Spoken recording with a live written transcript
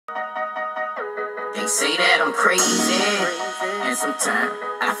They say that I'm crazy, and sometimes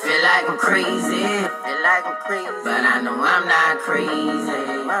I feel like I'm crazy. But I know I'm not crazy.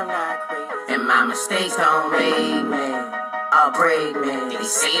 And my mistakes don't make me or break me. They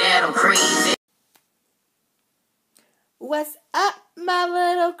say that I'm crazy. What's up, my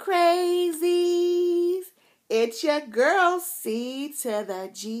little crazies? It's your girl, C to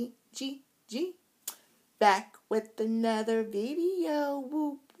the G. Back with another video.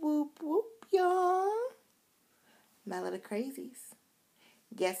 Whoop, whoop, whoop, y'all. My little crazies.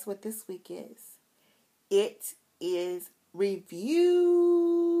 Guess what this week is? It is review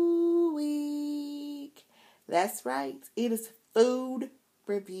week. That's right. It is food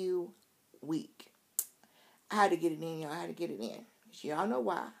review week. I had to get it in, y'all. I had to get it in. Y'all know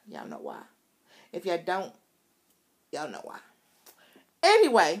why. Y'all know why. If y'all don't, y'all know why.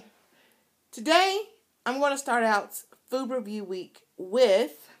 Anyway, today I'm going to start out food review week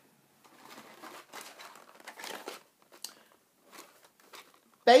with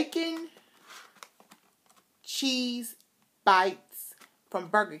bacon cheese bites from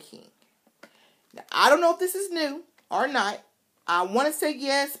Burger King. Now, I don't know if this is new or not. I want to say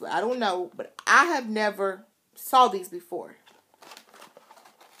yes, but I don't know. But I have never saw these before.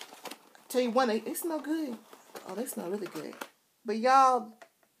 Tell you one, they smell good. Oh, they smell really good. But y'all,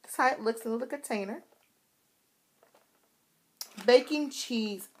 this is how it looks in the container. Bacon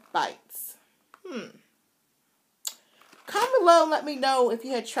cheese bites. Comment below and let me know if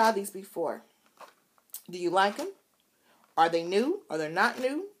you had tried these before. Do you like them? Are they new? Are they not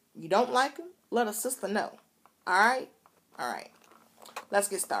new? You don't like them? Let a sister know. Alright? Alright. Let's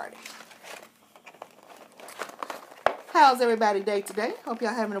get started. How's everybody day today? Hope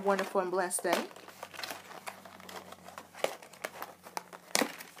y'all having a wonderful and blessed day.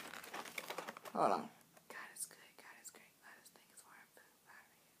 Hold on. God is good. God is great. Let us thank His for our food.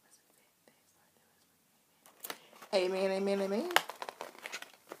 Amen, amen, amen.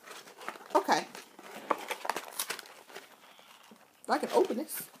 Okay. If I can open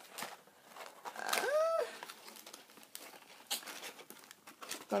this.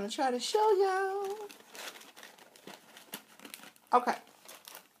 Gonna try to show y'all. Okay.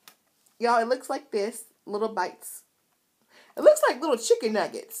 Y'all, it looks like this. Little bites. It looks like little chicken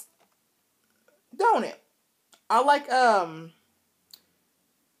nuggets. Don't it? I like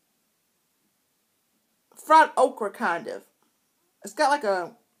fried okra kind of. It's got like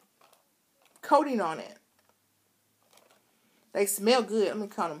a coating on it. They smell good. Let me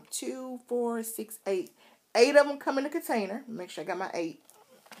count them. 2, 4, 6, 8. 8 of them come in the container. Make sure I got my 8.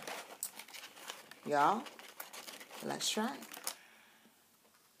 Y'all, let's try it.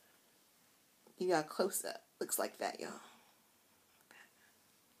 You got a close up. Looks like that, y'all.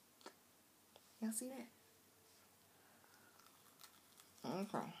 Y'all see that?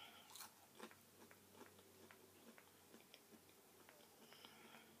 Okay.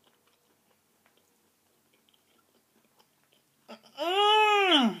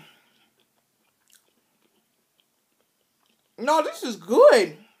 No, this is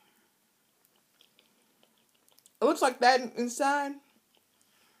good. It looks like that inside.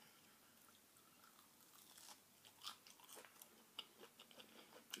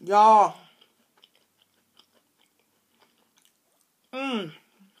 Y'all.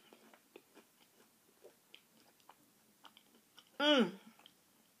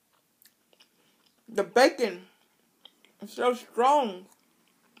 The bacon is so strong.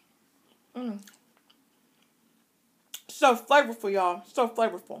 So flavorful, y'all. So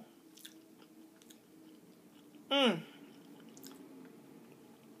flavorful.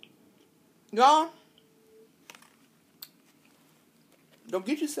 Y'all, go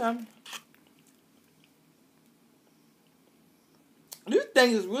get you some. This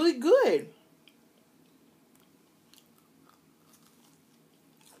thing is really good.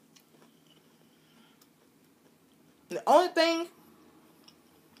 The only thing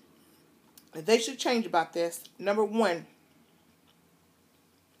that they should change about this, number 1,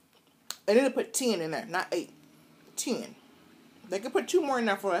 they need to put 10 in there, not 8. 10. They could put 2 more in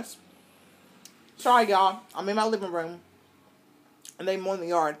there for us. Sorry, y'all. I'm in my living room. And they mow in the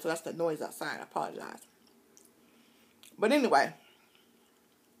yard, so that's the noise outside. I apologize. But anyway,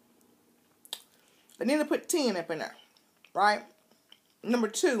 they need to put 10 up in there. Right? Number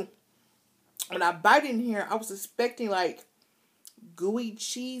 2, when I bite in here, I was expecting like gooey,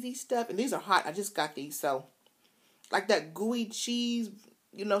 cheesy stuff. And these are hot. I just got these, so like that gooey cheese,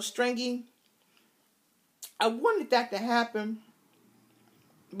 you know, stringy. I wanted that to happen.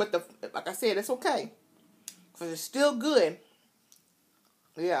 But like I said, it's okay. Because it's still good.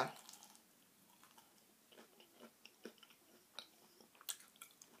 Yeah.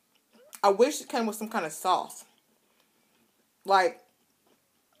 I wish it came with some kind of sauce. Like,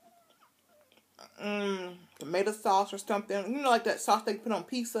 tomato sauce or something. You know, like that sauce they put on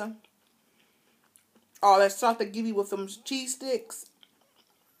pizza. Or that sauce they give you with some cheese sticks.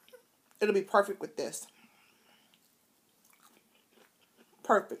 It'll be perfect with this.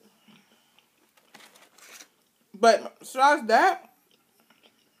 Perfect. But besides that,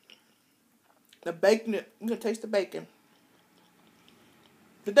 the bacon, you can taste the bacon.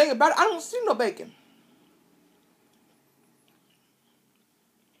 The thing about it, I don't see no bacon.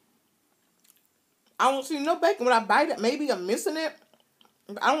 I don't see no bacon. When I bite it, maybe I'm missing it.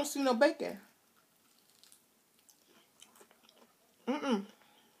 But I don't see no bacon. I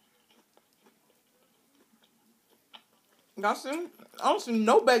don't see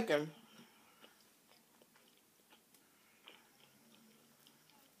no bacon.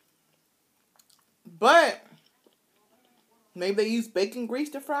 But maybe they use bacon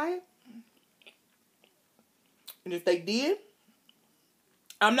grease to fry it. And if they did,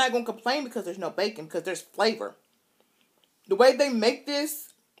 I'm not going to complain because there's no bacon, because there's flavor. The way they make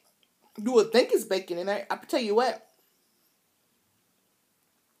this, you would think it's bacon in there. I can tell you what.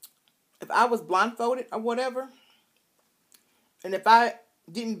 If I was blindfolded or whatever, and if I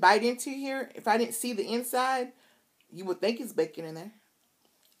didn't bite into here, if I didn't see the inside, you would think it's bacon in there.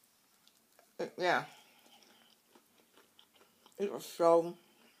 Yeah. It was so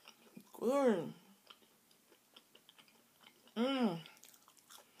good. I'm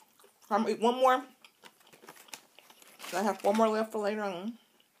going to eat one more. I have 4 more left for later on.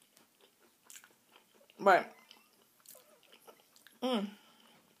 But, this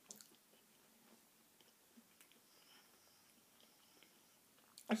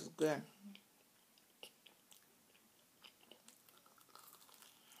is good.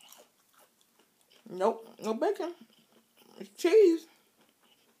 Nope, no bacon. It's cheese.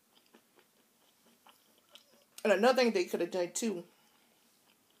 And another thing they could have done too.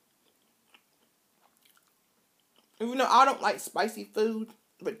 Even though I don't like spicy food,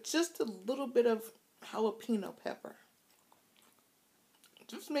 but just a little bit of jalapeno pepper.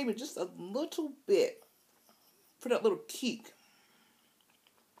 Just maybe just a little bit for that little kick.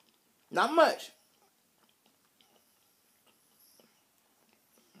 Not much.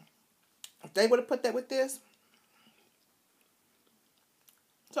 If they would have put that with this.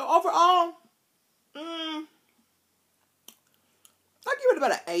 So overall, I give it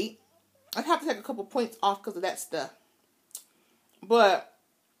about an 8. I'd have to take a couple points off because of that stuff. But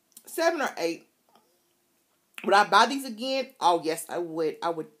 7 or 8. Would I buy these again? Oh, yes, I would. I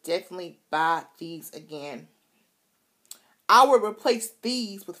would definitely buy these again. I would replace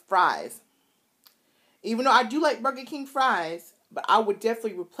these with fries. Even though I do like Burger King fries, but I would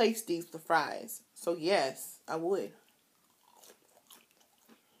definitely replace these with fries. So, yes, I would.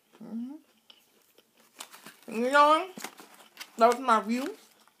 You know, that was my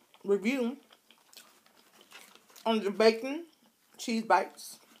review on the bacon cheese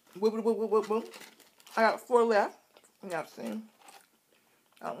bites. I got 4 left. Yeah, see.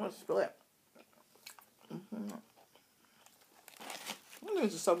 I don't want to spill it.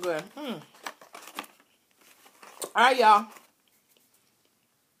 These are so good. Alright, y'all.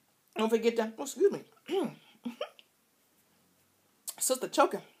 Don't forget to, excuse me. Sister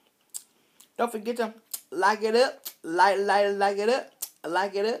choking. Don't forget to like it up. Like it up. Like it up.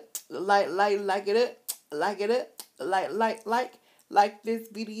 Like it up. Like it up. Like this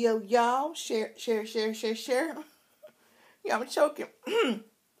video, y'all. Share. Yeah, I'm choking.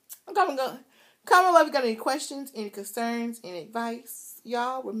 Comment below if you got any questions, any concerns, any advice.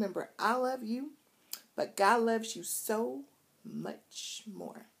 Y'all, remember, I love you, but God loves you so much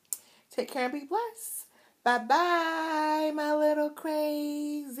more. Take care and be blessed. Bye-bye, my little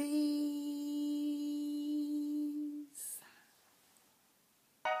crazies.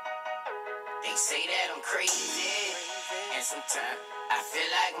 They say that I'm crazy, and sometimes I feel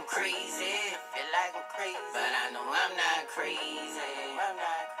like I'm crazy. But I know I'm not crazy.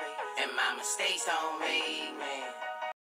 And my mistakes don't make me.